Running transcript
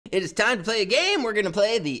It is time to play a game. We're going to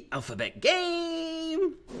play the alphabet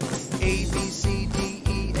game. A, B, C, D,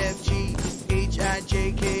 E, F, G, H, I,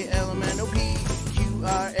 J, K, L, M, N, O, P, Q,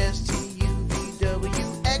 R, S, T, U, V, W,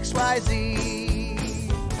 X, Y, Z.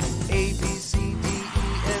 A, B, C, D, E,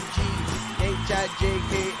 F, G, H, I, J,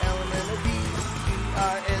 K, L, M, N, O, P, Q,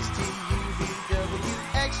 R, S, T, U, V, W,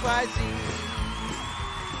 X, Y, Z.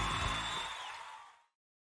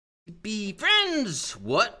 Be friends.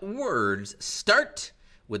 What words start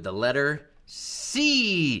with the letter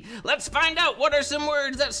C? Let's find out what are some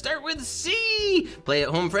words that start with C. Play at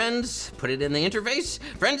home, friends. Put it in the interface.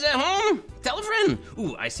 Friends at home, tell a friend.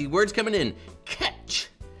 Ooh, I see words coming in. Catch,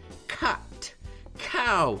 cot,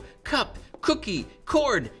 cow, cup, cookie,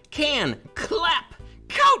 cord, can, clap,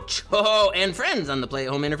 couch. Oh, and friends on the play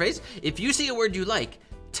at home interface, if you see a word you like,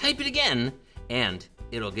 type it again and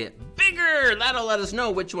it'll get bigger. That'll let us know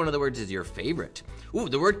which one of the words is your favorite. Ooh,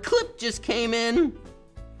 the word clip just came in.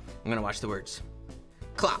 I'm gonna watch the words.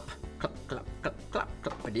 Clop, clop, clop, clop, clop,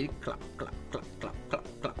 clop, clop, clop, clop, clop, clop, clop,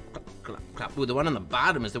 clop, clop, clop. Ooh, the one on the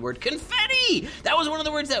bottom is the word confetti. That was one of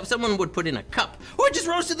the words that someone would put in a cup or just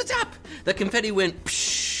rose to the top. The confetti went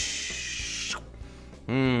psh.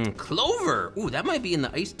 Clover. Ooh, that might be in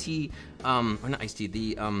the iced tea, or not iced tea,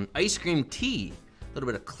 the ice cream tea. A little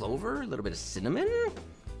bit of clover, a little bit of cinnamon.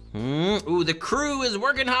 Ooh, the crew is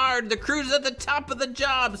working hard. The crew's at the top of the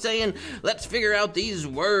job saying, let's figure out these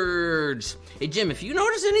words. Hey, Jim, if you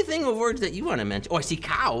notice anything of words that you want to mention. Oh, I see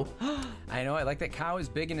cow. I know, I like that cow is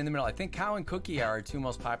big and in the middle. I think cow and cookie are our two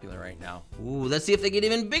most popular right now. Ooh, let's see if they get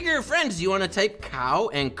even bigger. Friends, do you want to type cow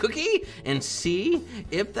and cookie and see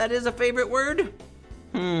if that is a favorite word?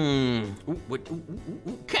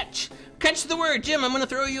 Catch. Catch the word. Jim, I'm going to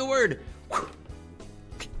throw you a word.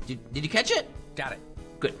 Did you catch it? Got it.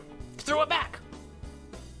 Good. Throw it back.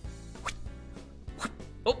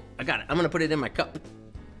 Oh, I got it. I'm gonna put it in my cup.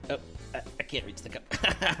 Oh, I can't reach the cup.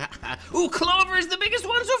 Ooh, clover is the biggest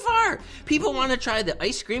one so far. People want to try the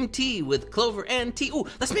ice cream tea with clover and tea. Ooh,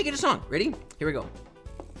 let's make it a song. Ready? Here we go.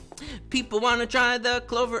 People want to try the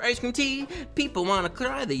clover ice cream tea. People want to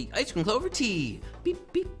try the ice cream clover tea.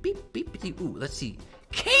 Beep, beep, beep, beep, beep. Ooh, let's see.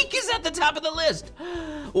 Cake is at the top of the list.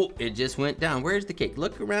 Oh, it just went down. Where's the cake?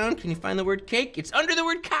 Look around. Can you find the word cake? It's under the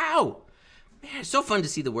word cow. Man, it's so fun to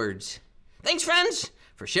see the words. Thanks, friends,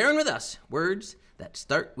 for sharing with us words that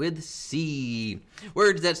start with C.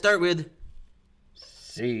 Words that start with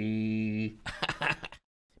C.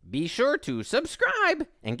 Be sure to subscribe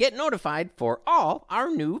and get notified for all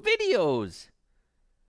our new videos.